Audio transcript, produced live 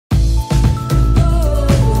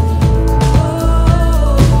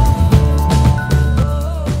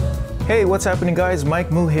Hey, what's happening guys?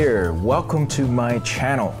 Mike Moo here. Welcome to my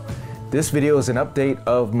channel. This video is an update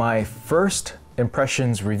of my first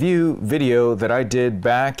impressions review video that I did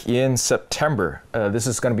back in September. This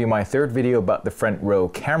is going to be my third video about the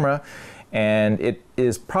FrontRow camera, and it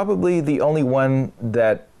is probably the only one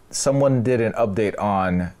that someone did an update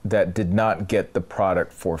on that did not get the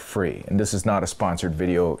product for free. And this is not a sponsored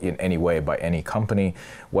video in any way by any company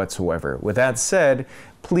whatsoever. With that said,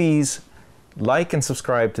 please like and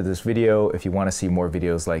subscribe to this video if you want to see more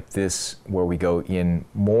videos like this where we go in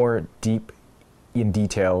more deep in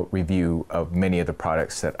detail review of many of the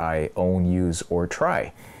products that I own, use, or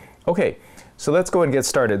try. Okay, so let's go ahead and get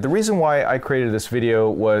started. The reason why I created this video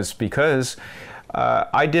was because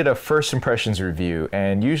I did a first impressions review,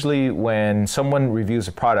 and usually when someone reviews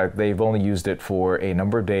a product, they've only used it for a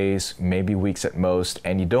number of days, maybe weeks at most,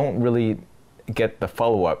 and you don't really get the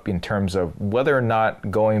follow-up in terms of whether or not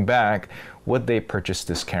going back, would they purchase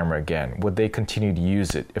this camera again? Would they continue to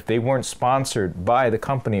use it? If they weren't sponsored by the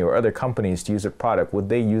company or other companies to use a product, would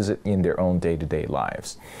they use it in their own day-to-day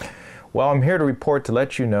lives? Well, I'm here to report to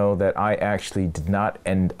let you know that I actually did not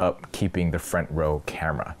end up keeping the FrontRow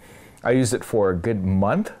camera. I used it for a good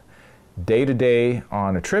month, day-to-day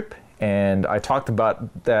on a trip, and I talked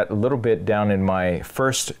about that a little bit down in my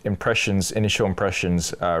first impressions, initial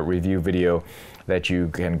impressions review video that you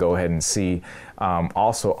can go ahead and see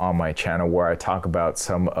also on my channel, where I talk about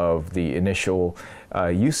some of the initial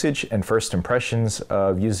usage and first impressions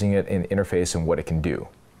of using it in interface and what it can do.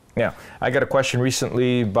 Now, I got a question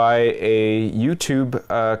recently by a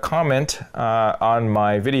YouTube comment on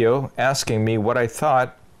my video asking me what I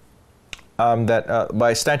thought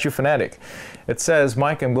by Statue Fanatic. It says,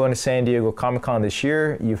 Mike, I'm going to San Diego Comic-Con this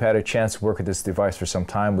year. You've had a chance to work with this device for some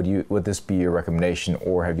time. Would this be your recommendation,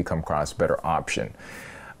 or have you come across a better option?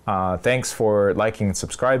 Thanks for liking and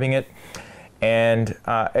subscribing it. And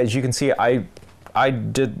as you can see, I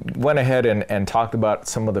went ahead and talked about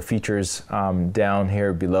some of the features down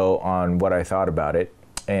here below on what I thought about it.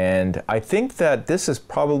 And I think that this is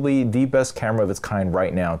probably the best camera of its kind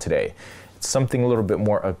right now today. Something a little bit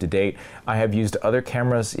more up to date. I have used other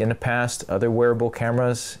cameras in the past, other wearable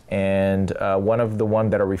cameras, and one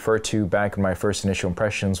that I referred to back in my first initial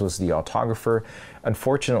impressions was the Autographer.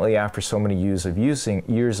 Unfortunately, after so many years of using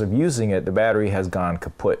it, the battery has gone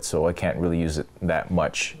kaput, so I can't really use it that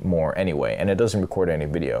much more anyway, and it doesn't record any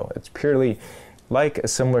video. It's purely like a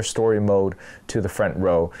similar story mode to the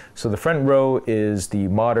FrontRow. So the FrontRow is the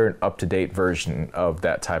modern, up-to-date version of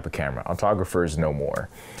that type of camera. Autographer is no more.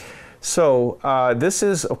 So this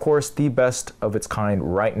is, of course, the best of its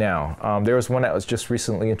kind right now. There was one that was just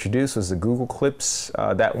recently introduced, was the Google Clips.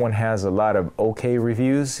 That one has a lot of okay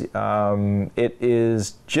reviews. It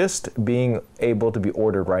is just being able to be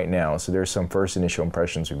ordered right now. So there's some first initial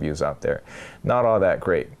impressions reviews out there. Not all that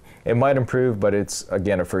great. It might improve, but it's,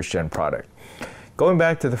 again, a first-gen product. Going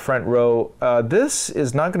back to the FrontRow, this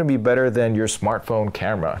is not going to be better than your smartphone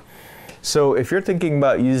camera. So if you're thinking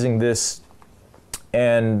about using this,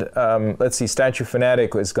 and let's see, Statue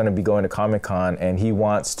Fanatic is going to be going to Comic-Con, and he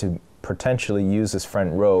wants to potentially use this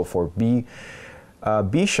FrontRow for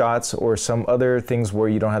B shots or some other things where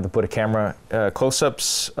you don't have to put a camera,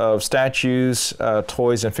 close-ups of statues,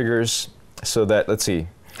 toys, and figures, so that, let's see,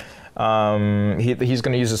 he's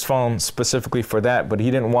going to use his phone specifically for that, but he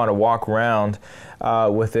didn't want to walk around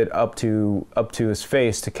with it up to his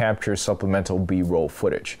face to capture supplemental B-roll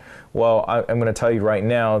footage. Well, I'm going to tell you right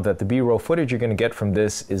now that the B-roll footage you're going to get from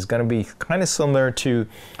this is going to be kind of similar to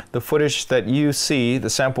the footage that you see, the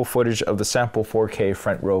sample footage of the sample 4K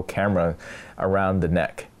FrontRow camera around the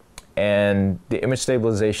neck. And the image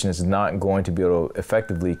stabilization is not going to be able to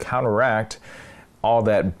effectively counteract all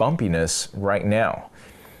that bumpiness right now.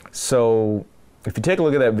 So if you take a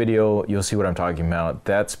look at that video, you'll see what I'm talking about.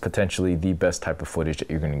 That's potentially the best type of footage that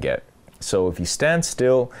you're going to get. So if you stand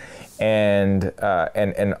still and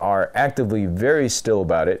are actively very still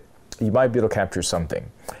about it, you might be able to capture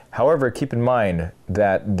something. However, keep in mind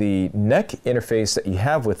that the neck interface that you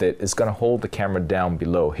have with it is going to hold the camera down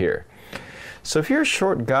below here. So if you're a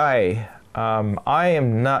short guy, I'm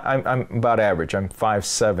about average. I'm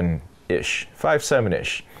 5'7"-ish,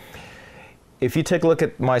 5'7"-ish. If you take a look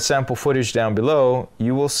at my sample footage down below,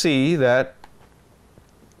 you will see that,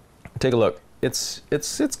 take a look, it's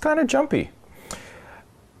kind of jumpy.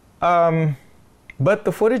 But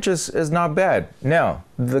the footage is not bad. Now,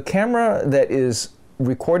 the camera that is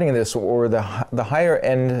recording this, or the higher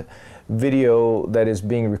end video that is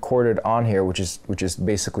being recorded on here, which is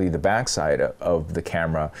basically the backside of the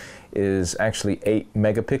camera, is actually 8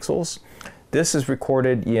 megapixels. This is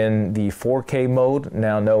recorded in the 4K mode.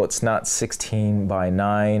 Now, no, it's not 16 by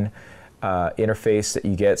 9 interface that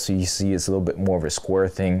you get, so you see it's a little bit more of a square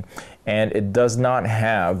thing, and it does not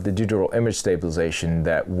have the digital image stabilization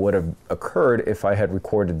that would have occurred if I had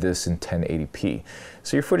recorded this in 1080p.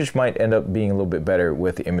 So your footage might end up being a little bit better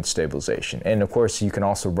with the image stabilization. And of course, you can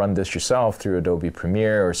also run this yourself through Adobe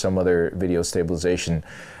Premiere or some other video stabilization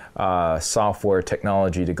software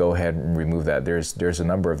technology to go ahead and remove that. There's a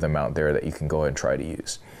number of them out there that you can go ahead and try to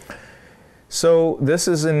use. So this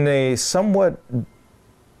is in a somewhat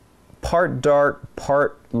part dark,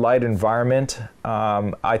 part light environment.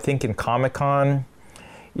 I think in Comic-Con,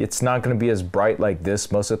 it's not going to be as bright like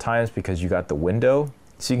this most of the times because you got the window.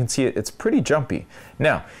 So you can see it's pretty jumpy.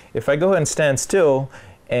 Now, if I go ahead and stand still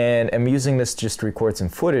and am using this just to record some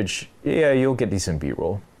footage, yeah, you'll get decent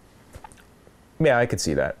B-roll. Yeah, I could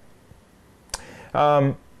see that.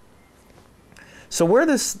 So where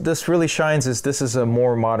this really shines is this is a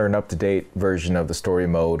more modern, up-to-date version of the story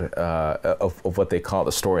mode, of what they call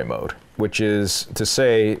the story mode, which is to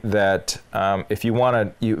say that if you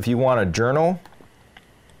want to journal,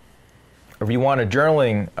 or if you want a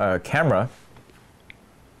journaling camera,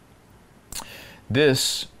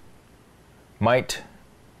 this might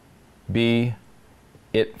be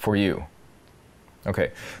it for you.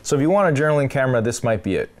 Okay, so if you want a journaling camera, this might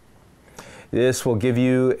be it. This will give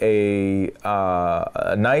you a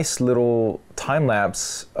nice little time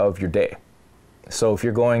lapse of your day. So if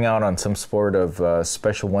you're going out on some sort of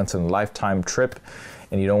special once-in-a-lifetime trip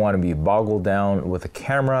and you don't want to be boggled down with a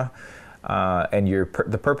camera, and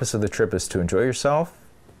the purpose of the trip is to enjoy yourself,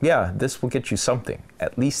 yeah, this will get you something,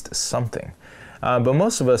 at least something. But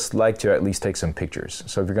most of us like to at least take some pictures.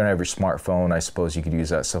 So if you're going to have your smartphone, I suppose you could use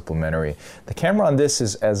that supplementary. The camera on this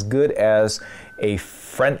is as good as a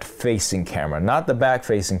front-facing camera, not the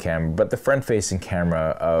back-facing camera, but the front-facing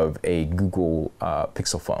camera of a Google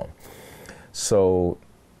Pixel phone. So,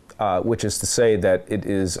 which is to say that it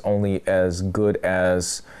is only as good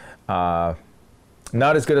as, not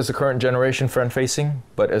as good as the current generation front-facing,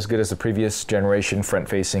 but as good as the previous generation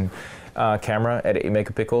front-facing camera at 8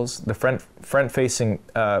 megapixels. The front-facing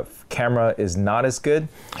camera is not as good.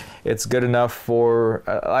 It's good enough for,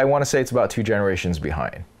 I want to say it's about 2 generations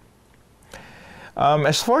behind.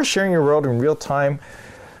 As far as sharing your world in real time,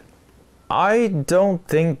 I don't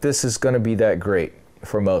think this is going to be that great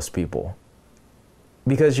for most people.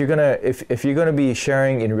 Because you're gonna, if you're gonna be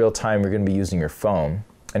sharing in real time, you're gonna be using your phone.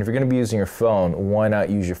 And if you're gonna be using your phone, why not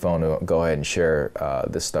use your phone to go ahead and share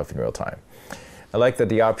this stuff in real time? I like that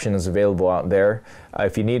the option is available out there.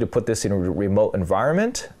 If you need to put this in a remote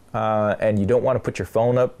environment and you don't want to put your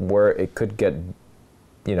phone up where it could get,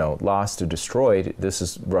 you know, lost or destroyed, this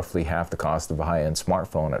is roughly half the cost of a high-end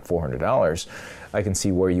smartphone at $400. I can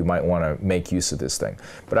see where you might want to make use of this thing.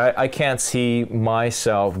 But I can't see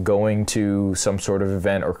myself going to some sort of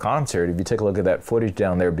event or concert. If you take a look at that footage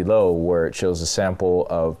down there below where it shows a sample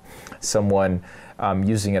of someone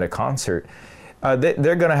using it at a concert,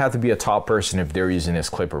 they're going to have to be a tall person if they're using this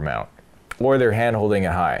clipper mount, or they're hand holding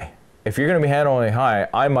it high. If you're going to be hand holding it high,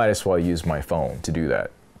 I might as well use my phone to do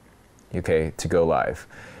that, okay, to go live.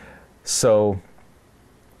 So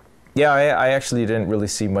yeah, I actually didn't really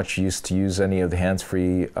see much use to use any of the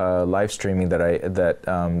hands-free live streaming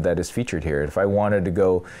that is featured here. If I wanted to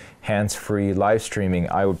go hands-free live streaming,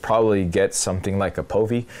 I would probably get something like a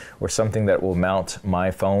Povi or something that will mount my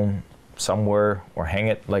phone somewhere or hang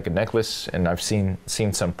it like a necklace. And I've seen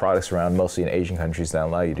some products around, mostly in Asian countries, that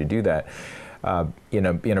allow you to do that in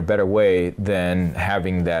a better way than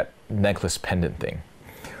having that necklace pendant thing.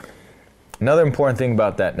 Another important thing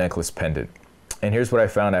about that necklace pendant, and here's what I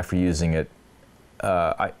found after using it,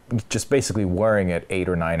 I just basically wearing it 8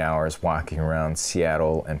 or 9 hours walking around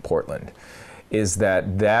Seattle and Portland, is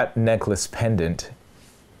that necklace pendant,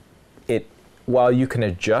 while you can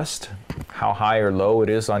adjust how high or low it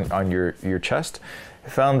is on your chest, I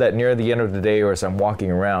found that near the end of the day, or as I'm walking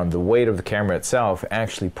around, the weight of the camera itself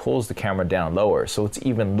actually pulls the camera down lower. So it's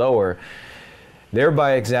even lower,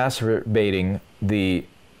 thereby exacerbating the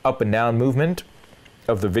up and down movement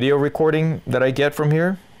of the video recording that I get from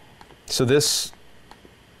here. So this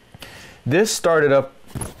started up,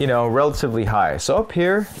 you know, relatively high. So up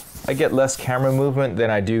here, I get less camera movement than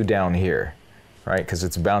I do down here, right? Because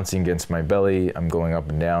it's bouncing against my belly. I'm going up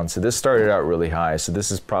and down. So this started out really high. So this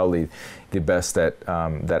is probably the best that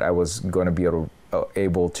that I was going to be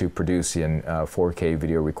able to produce in 4K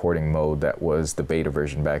video recording mode. That was the beta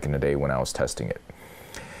version back in the day when I was testing it.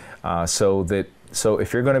 So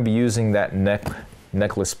if you're going to be using that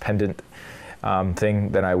necklace pendant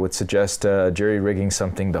thing, then I would suggest jerry rigging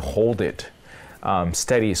something to hold it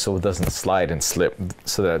steady so it doesn't slide and slip,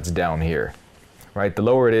 so that it's down here. right? The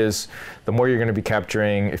lower it is, the more you're going to be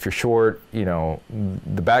capturing. If you're short, you know,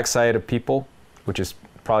 the back side of people, which is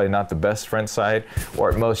probably not the best front side,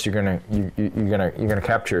 or at most you're gonna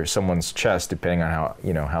capture someone's chest, depending on how,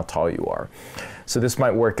 you know, how tall you are. So this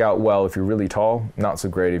might work out well if you're really tall, not so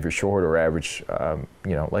great if you're short or average,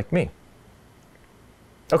 you know, like me.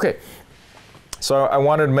 Okay. So I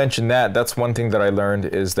wanted to mention that. That's one thing that I learned,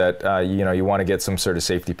 is that you know, you want to get some sort of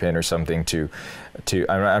safety pin or something to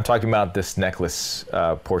I'm talking about this necklace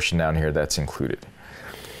portion down here that's included.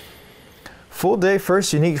 Full day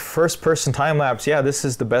first unique first person time lapse. Yeah, this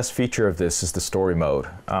is the best feature of this, is the story mode.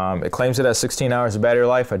 It claims it has 16 hours of battery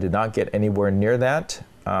life. I did not get anywhere near that.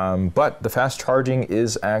 But the fast charging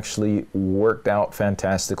is actually worked out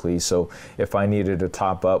fantastically. So if I needed to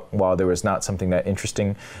top up while there was not something that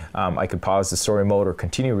interesting, I could pause the story mode or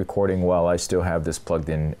continue recording while I still have this plugged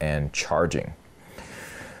in and charging.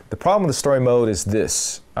 The problem with the story mode is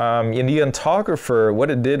this. In the Untographer,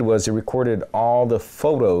 what it did was it recorded all the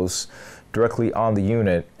photos directly on the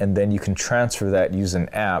unit, and then you can transfer that using an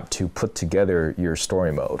app to put together your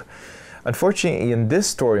story mode. Unfortunately, in this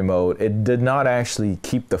story mode, it did not actually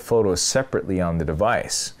keep the photos separately on the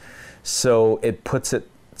device. So it puts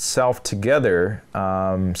itself together,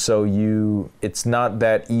 so it's not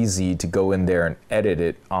that easy to go in there and edit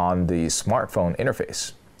it on the smartphone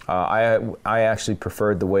interface. I actually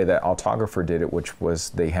preferred the way that Untographer did it, which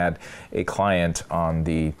was they had a client on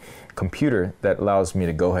the computer that allows me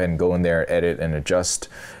to go ahead and go in there, edit and adjust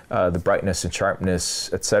the brightness and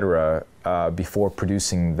sharpness, etc. Before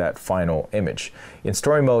producing that final image. In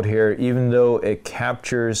story mode here, even though it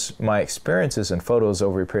captures my experiences and photos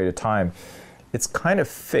over a period of time, it's kind of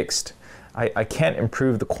fixed. I can't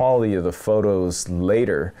improve the quality of the photos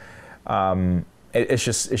later. It's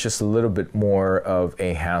just a little bit more of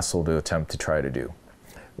a hassle to attempt to try to do.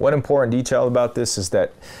 One important detail about this is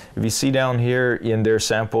that if you see down here in their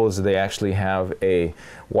samples, they actually have a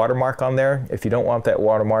watermark on there. If you don't want that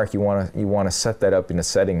watermark, you want to set that up in the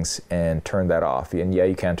settings and turn that off. And yeah,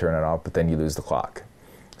 you can turn it off, but then you lose the clock.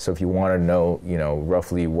 So if you want to know, you know,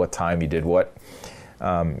 roughly what time you did what,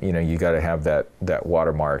 you know, you got to have that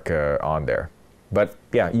watermark on there. But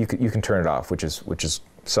yeah, you can turn it off, which is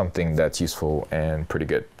something that's useful and pretty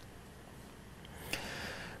good.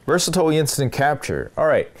 Versatile instant capture. All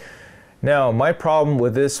right. Now, my problem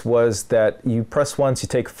with this was that you press once, you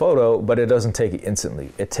take a photo, but it doesn't take it instantly.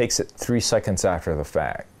 It takes it 3 seconds after the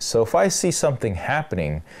fact. So if I see something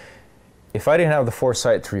happening, if I didn't have the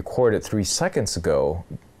foresight to record it 3 seconds ago,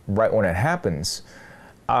 right when it happens,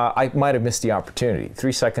 I might have missed the opportunity.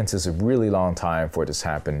 3 seconds is a really long time for this to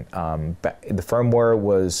happen. The firmware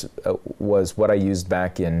was what I used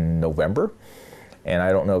back in November, and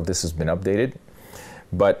I don't know if this has been updated,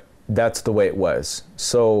 but that's the way it was.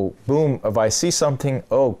 So boom, if I see something,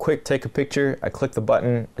 oh, quick, take a picture. I click the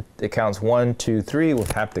button, it counts 1, 2, 3 with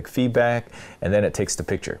haptic feedback, and then it takes the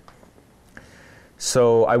picture.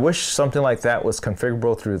 So I wish something like that was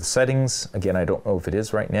configurable through the settings. Again, I don't know if it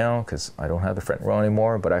is right now because I don't have the FrontRow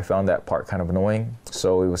anymore, but I found that part kind of annoying.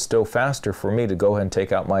 So it was still faster for me to go ahead and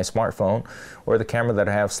take out my smartphone or the camera that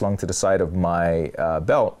I have slung to the side of my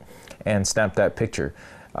belt and snap that picture.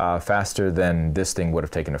 Faster than this thing would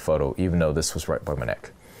have taken a photo, even though this was right by my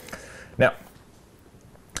neck. Now,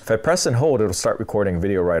 if I press and hold, it'll start recording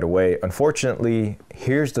video right away. Unfortunately,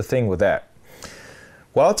 here's the thing with that.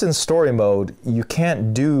 While it's in story mode, you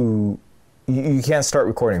can't start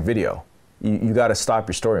recording video. You got to stop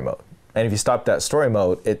your story mode. And if you stop that story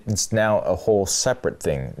mode, it's now a whole separate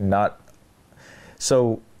thing.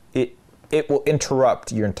 So it will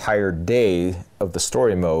interrupt your entire day of the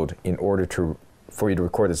story mode in order for you to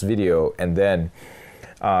record this video, and then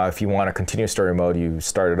if you want to continue story mode, you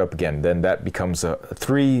start it up again. Then that becomes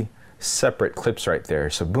 3 separate clips right there.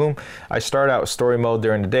 So boom, I start out with story mode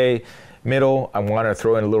during the day. Middle, I wanted to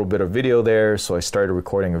throw in a little bit of video there, so I started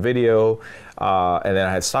recording a video, and then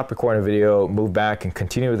I had stopped recording a video, moved back and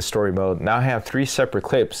continue with the story mode. Now I have 3 separate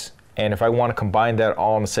clips, and if I want to combine that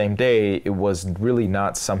all on the same day, it was really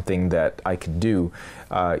not something that I could do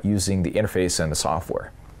using the interface and the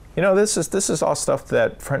software. You know, this is all stuff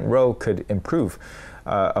that FrontRow could improve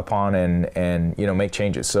upon and you know, make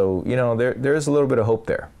changes. So you know, there is a little bit of hope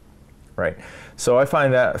there, right? So I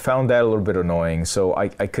found that a little bit annoying. So I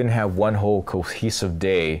couldn't have one whole cohesive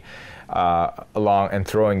day along and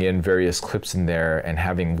throwing in various clips in there and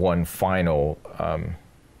having one final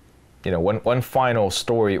you know, one final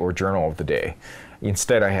story or journal of the day.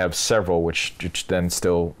 Instead, I have several, which then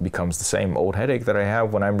still becomes the same old headache that I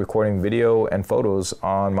have when I'm recording video and photos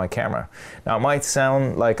on my camera. Now, it might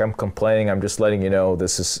sound like I'm complaining. I'm just letting you know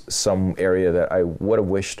this is some area that I would have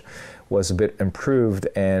wished was a bit improved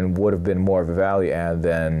and would have been more of a value add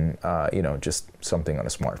than you know, just something on a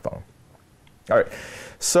smartphone. All right,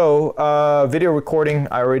 so video recording,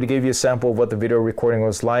 I already gave you a sample of what the video recording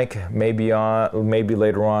was like. Maybe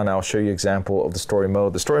later on I'll show you an example of the story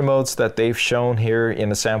mode. The story modes that they've shown here in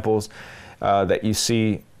the samples that you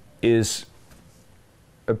see is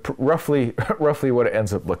roughly what it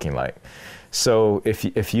ends up looking like. So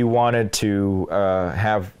if you wanted to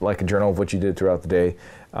have like a journal of what you did throughout the day,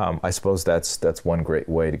 I suppose that's one great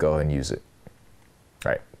way to go and use it.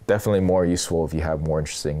 All right. Definitely more useful if you have more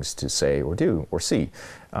interesting things to say or do or see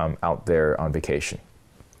out there on vacation.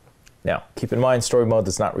 Now, keep in mind, story mode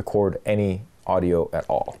does not record any audio at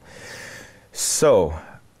all. So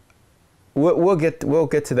we'll get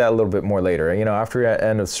to that a little bit more later. You know, after the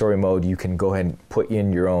end of story mode, you can go ahead and put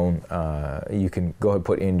in your own.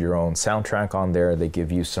 Soundtrack on there. They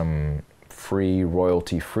give you some free,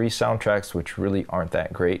 royalty-free soundtracks, which really aren't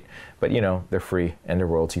that great, but you know, they're free and they're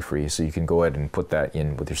royalty-free, so you can go ahead and put that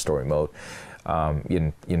in with your story mode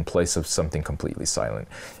in place of something completely silent.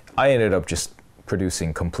 I ended up just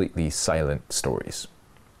producing completely silent stories.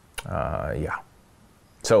 Yeah.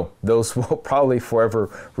 So those will probably forever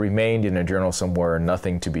remain in a journal somewhere,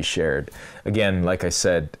 nothing to be shared. Again, like I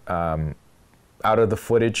said, out of the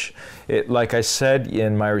footage, like I said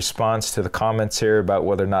in my response to the comments here about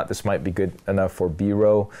whether or not this might be good enough for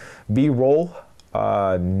B-roll,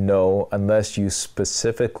 no, unless you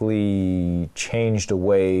specifically change the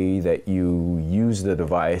way that you use the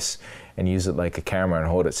device and use it like a camera and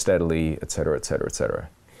hold it steadily, etc., etc., etc.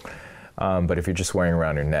 But if you're just wearing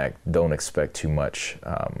around your neck, don't expect too much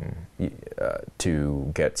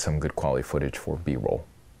to get some good quality footage for B-roll.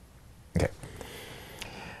 Okay.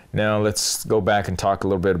 Now let's go back and talk a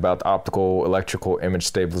little bit about the optical electrical image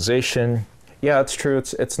stabilization. Yeah, it's true.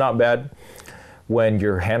 It's not bad when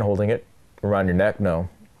you're hand holding it around your neck. No,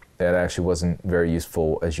 that actually wasn't very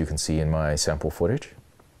useful, as you can see in my sample footage.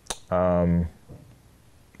 But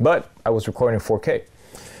I was recording in 4K.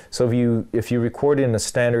 So if you record in a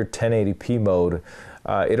standard 1080p mode,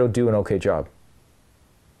 it'll do an okay job.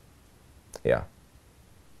 Yeah.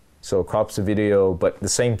 So it crops the video, but the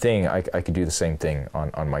same thing, I could do the same thing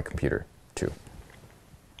on my computer too.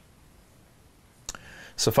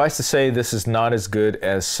 Suffice to say, this is not as good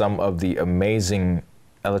as some of the amazing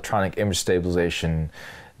electronic image stabilization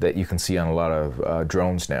that you can see on a lot of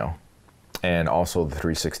drones now, and also the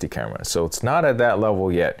 360 camera. So it's not at that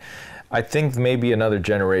level yet. I think maybe another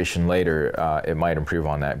generation later, it might improve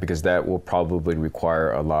on that, because that will probably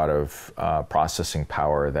require a lot of processing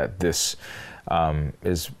power that this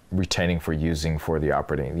is retaining for using for the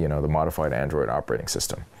operating, you know, the modified Android operating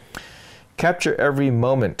system. Capture every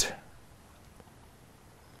moment.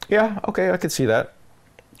 Yeah, okay, I could see that.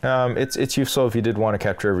 It's useful if you did want to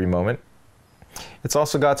capture every moment. It's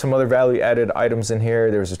also got some other value-added items in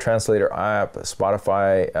here. There's a translator app, a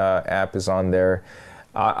Spotify app is on there.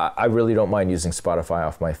 I really don't mind using Spotify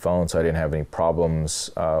off my phone, so I didn't have any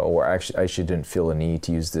problems, or actually I actually didn't feel a need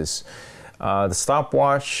to use this. The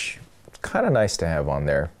stopwatch, kind of nice to have on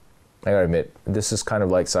there. I gotta admit, this is kind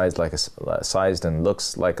of like sized and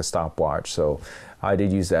looks like a stopwatch, so I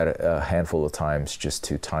did use that a handful of times just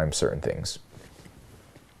to time certain things.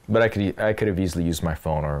 But I could have easily used my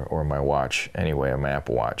phone or my watch anyway, my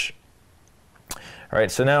Apple Watch. All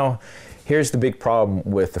right, so now here's the big problem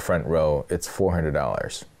with the FrontRow. It's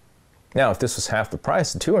 $400. Now, if this was half the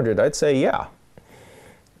price of $200, I'd say yeah.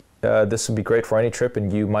 This would be great for any trip,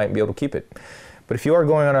 and you might be able to keep it. But if you are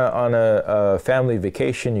going on a family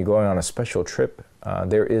vacation, you're going on a special trip,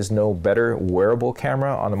 there is no better wearable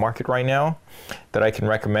camera on the market right now that I can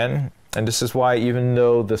recommend. And this is why, even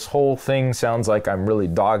though this whole thing sounds like I'm really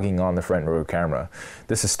dogging on the FrontRow camera,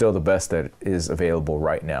 this is still the best that is available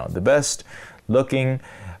right now. The best looking,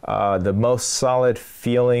 the most solid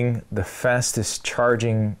feeling, the fastest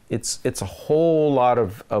charging. It's a whole lot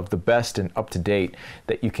of the best and up-to-date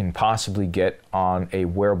that you can possibly get on a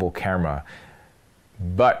wearable camera.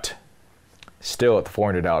 But still, at the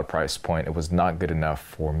 $400 price point, it was not good enough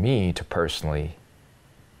for me to personally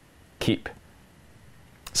keep.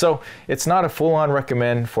 So it's not a full-on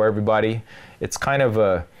recommend for everybody. It's kind of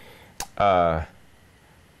a,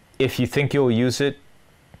 if you think you'll use it,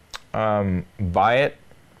 buy it,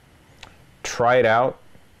 try it out,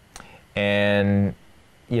 and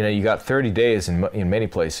you know, you got 30 days in many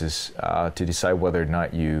places to decide whether or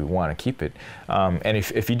not you want to keep it. And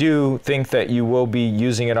if you do think that you will be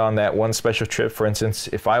using it on that one special trip, for instance,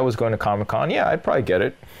 if I was going to Comic-Con, yeah, I'd probably get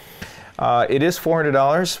it. It is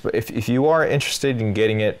 $400, but if you are interested in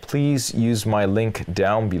getting it, please use my link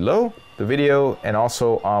down below the video and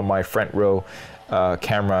also on my FrontRow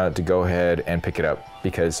camera to go ahead and pick it up.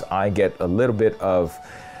 because I get a little bit of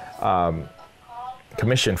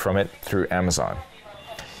commission from it through Amazon.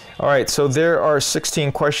 All right, so there are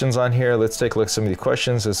 16 questions on here. Let's take a look at some of the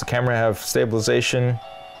questions. Does the camera have stabilization?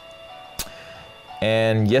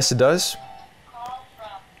 And yes, it does.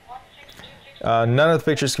 None of the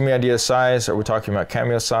pictures give me an idea of size. Are we talking about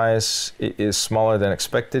cameo size? It is smaller than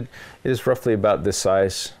expected. It is roughly about this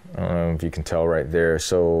size. I don't know if you can tell right there.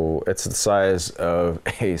 So it's the size of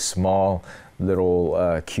a small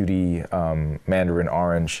little cutie mandarin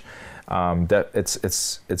orange.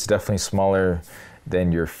 It's definitely smaller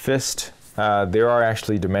than your fist. There are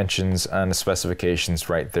actually dimensions and the specifications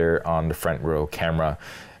right there on the FrontRow camera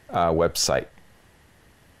website.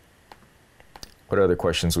 What other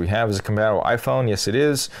questions we have? Is it compatible with iPhone? Yes, it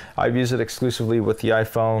is. I've used it exclusively with the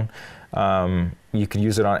iPhone. You can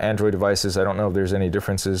use it on Android devices. I don't know if there's any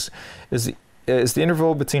differences. Is the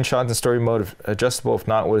interval between shots and story mode adjustable? If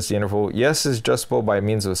not, what is the interval? Yes, it's adjustable by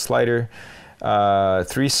means of a slider.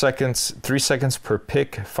 3 seconds per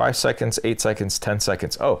pic, 5 seconds, 8 seconds, 10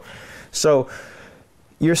 seconds. Oh, so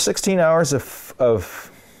your 16 hours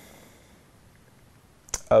of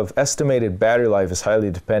estimated battery life is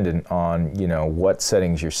highly dependent on, you know, what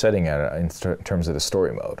settings you're setting at in terms of the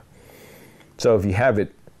story mode. So if you have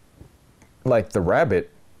it like the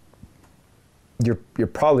Rabbit, you're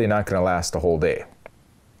probably not going to last the whole day.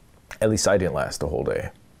 At least I didn't last the whole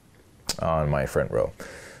day on my FrontRow.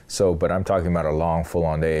 So, but I'm talking about a long,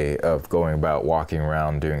 full-on day of going about, walking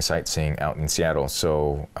around, doing sightseeing out in Seattle.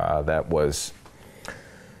 So that was,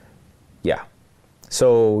 yeah.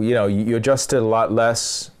 So, you know, you adjust it a lot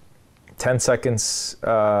less, 10 seconds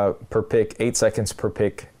per pic, 8 seconds per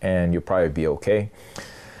pic, and you'll probably be okay.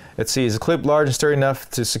 Let's see, is the clip large and sturdy enough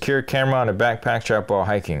to secure a camera on a backpack strap while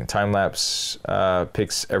hiking? Time-lapse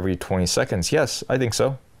pics every 20 seconds. Yes, I think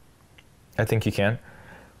so. I think you can.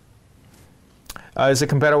 Is it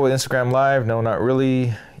compatible with Instagram Live? No, not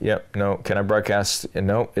really. Yep, no. Can I broadcast?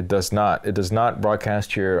 No, it does not. It does not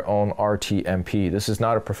broadcast your own RTMP. This is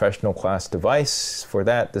not a professional class device for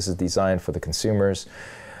that. This is designed for the consumers.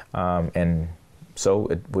 And so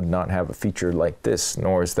it would not have a feature like this,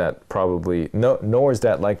 nor is that likely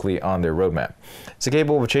on their roadmap. Is it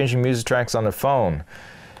capable of changing music tracks on the phone?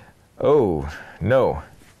 Oh, no,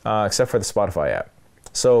 except for the Spotify app.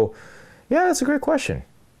 So, yeah, that's a great question.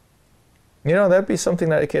 You know, that'd be something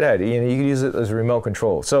that it could add. You know, you could use it as a remote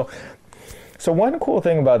control. So one cool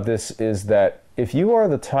thing about this is that if you are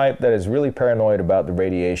the type that is really paranoid about the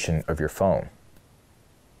radiation of your phone,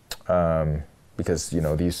 because, you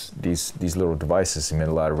know, these little devices emit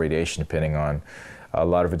a lot of radiation depending on a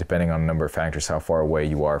number of factors, how far away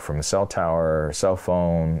you are from a cell tower, cell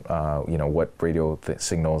phone, you know, what radio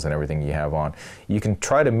signals and everything you have on. You can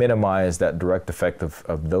try to minimize that direct effect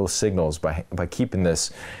of those signals by keeping this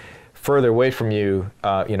further away from you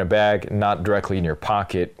in a bag, not directly in your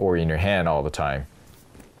pocket or in your hand all the time.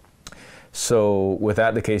 So with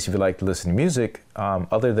that the case, if you like to listen to music,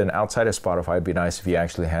 other than outside of Spotify, it'd be nice if you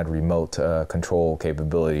actually had remote control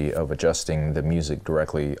capability of adjusting the music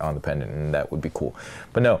directly on the pendant, and that would be cool.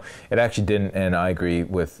 But no, it actually didn't, and I agree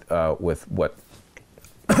with what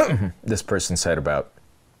this person said about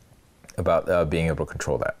being able to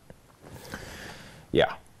control that.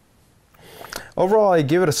 Yeah. Overall, I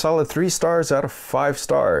give it a solid 3 stars out of 5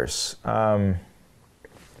 stars.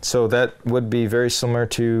 So that would be very similar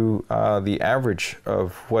to the average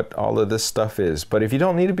of what all of this stuff is. But if you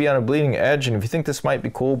don't need to be on a bleeding edge, and if you think this might be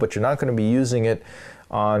cool, but you're not going to be using it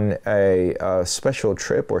on a special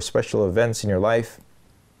trip or special events in your life,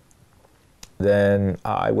 then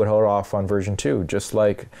I would hold off on version 2, just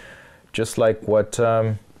like what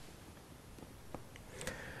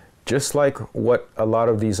a lot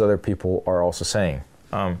of these other people are also saying.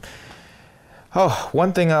 Oh,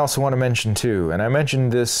 one thing I also want to mention too, and I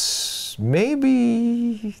mentioned this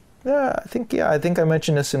maybe, I think I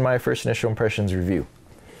mentioned this in my first initial impressions review.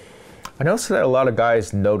 I noticed that a lot of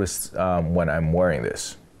guys notice when I'm wearing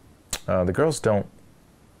this. The girls don't,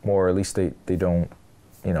 or at least they don't,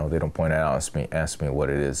 you know, they don't point it out, ask me what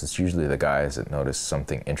it is. It's usually the guys that notice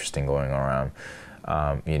something interesting going around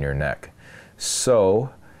in your neck.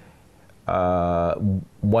 So,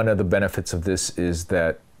 one of the benefits of this is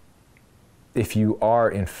that if you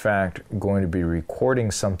are in fact going to be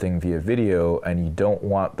recording something via video and you don't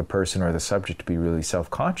want the person or the subject to be really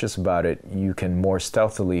self-conscious about it, you can more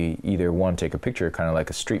stealthily either one, take a picture, kind of like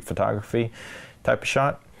a street photography type of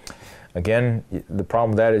shot. Again, the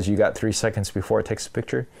problem with that is you got 3 seconds before it takes a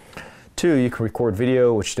picture. 2, you can record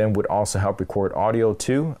video, which then would also help record audio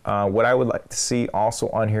too. What I would like to see also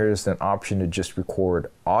on here is an option to just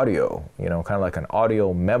record audio, you know, kind of like an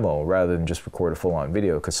audio memo rather than just record a full-on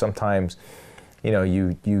video, because sometimes you know,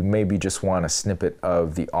 you maybe just want a snippet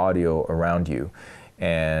of the audio around you.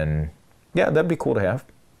 And yeah, that'd be cool to have.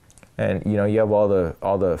 And you know, you have all the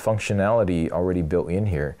functionality already built in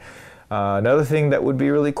here. Another thing that would be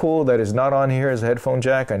really cool that is not on here is a headphone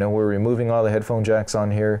jack. I know we're removing all the headphone jacks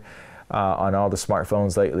on here on all the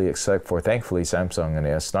smartphones lately, except for, thankfully, Samsung and the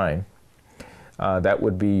S9. That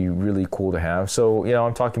would be really cool to have. So, you know,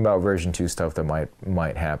 I'm talking about version 2 stuff that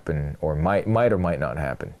might happen, or might or might not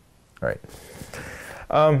happen, right?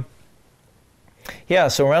 Yeah,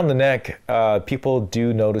 so around the neck, people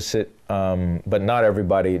do notice it, but not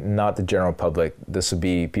everybody, not the general public. This would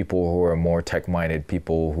be people who are more tech-minded,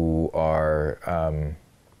 people who are,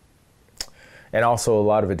 and also a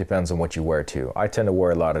lot of it depends on what you wear too. I tend to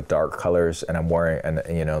wear a lot of dark colors, and I'm wearing, and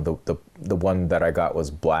you know, the one that I got was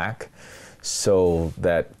black, so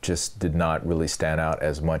that just did not really stand out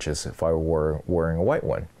as much as if I were wearing a white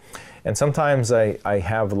one. And sometimes I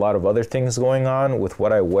have a lot of other things going on with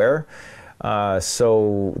what I wear.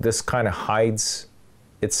 So this kind of hides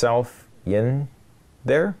itself in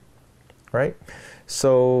there, right?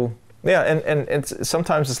 So yeah, and it's,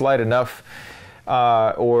 sometimes it's light enough,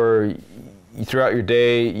 or throughout your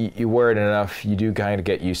day you wear it enough, you do kind of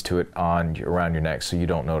get used to it around your neck, so you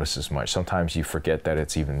don't notice as much. Sometimes you forget that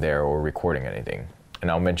it's even there or recording anything. And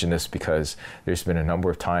I'll mention this because there's been a number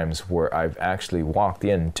of times where I've actually walked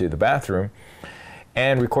into the bathroom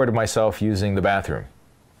and recorded myself using the bathroom.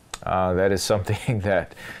 That is something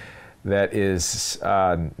that is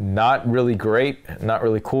not really great, not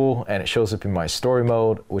really cool, and it shows up in my story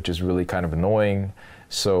mode, which is really kind of annoying.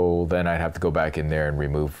 So then I'd have to go back in there and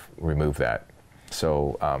remove that.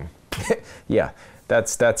 So yeah,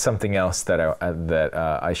 that's something else that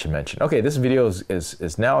I should mention. Okay, this video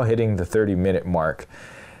is now hitting the 30-minute mark.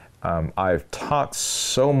 I've talked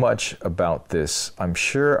so much about this. I'm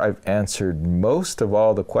sure I've answered most of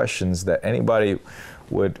all the questions that anybody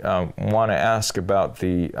would want to ask about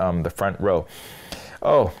the FrontRow.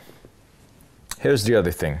 Oh, here's the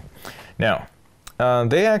other thing. Now,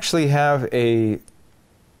 they actually have a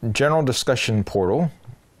general discussion portal,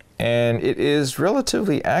 and it is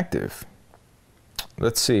relatively active.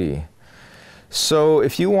 Let's see. So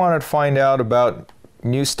if you want to find out about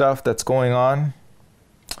new stuff that's going on,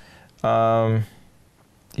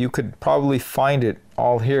 you could probably find it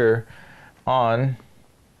all here on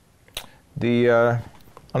the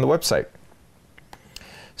website.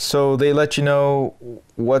 So they let you know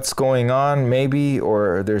what's going on, maybe,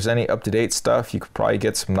 or there's any up-to-date stuff. You could probably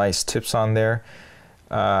get some nice tips on there.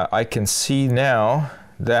 I can see now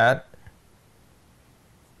that,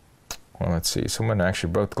 well, let's see, someone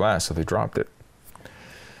actually broke the glass, so they dropped it.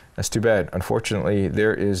 That's too bad. Unfortunately,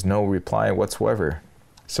 there is no reply whatsoever.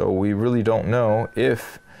 So we really don't know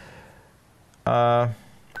if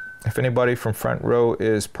anybody from FrontRow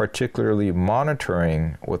is particularly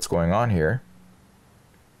monitoring what's going on here.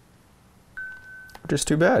 Just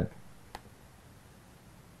too bad.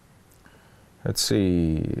 Let's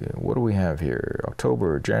see, what do we have here?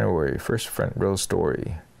 October, January, first FrontRow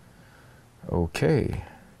story. Okay.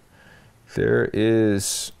 There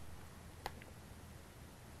is...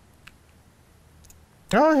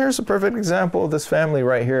 Oh, here's a perfect example of this family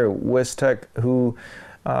right here, Westech, who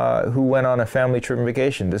went on a family trip and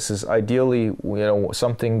vacation. This is ideally, you know,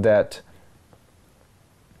 something that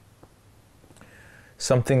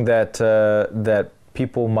that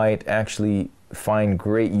people might actually find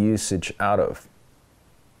great usage out of.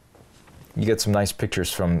 You get some nice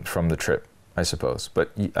pictures from the trip, I suppose.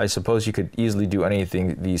 But I suppose you could easily do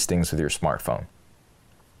anything, these things with your smartphone.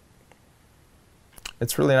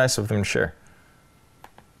 It's really nice of them to share.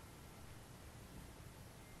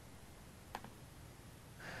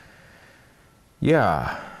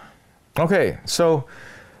 Yeah. Okay, so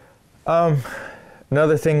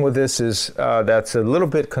another thing with this is that's a little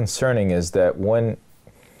bit concerning is that when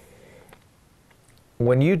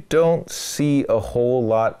you don't see a whole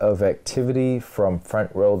lot of activity from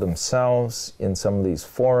FrontRow themselves in some of these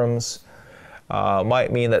forums,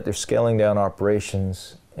 might mean that they're scaling down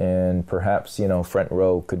operations, and perhaps, you know,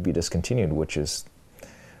 FrontRow could be discontinued, which is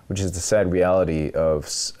the sad reality of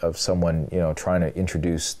someone, you know, trying to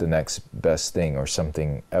introduce the next best thing, or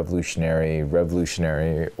something evolutionary,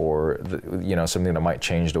 revolutionary, or you know, something that might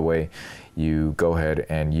change the way you go ahead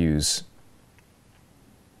and use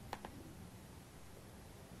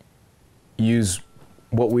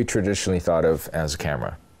what we traditionally thought of as a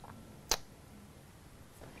camera.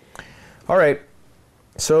 All right,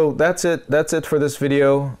 so that's it for this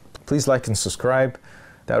video. Please like and subscribe.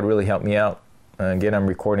 That would really help me out. Again, I'm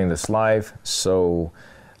recording this live, so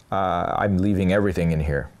I'm leaving everything in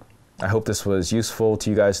here. I hope this was useful to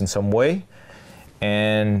you guys in some way,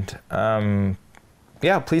 and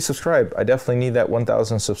yeah, please subscribe. I definitely need that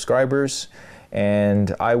 1,000 subscribers,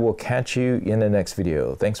 and I will catch you in the next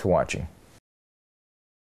video. Thanks for watching.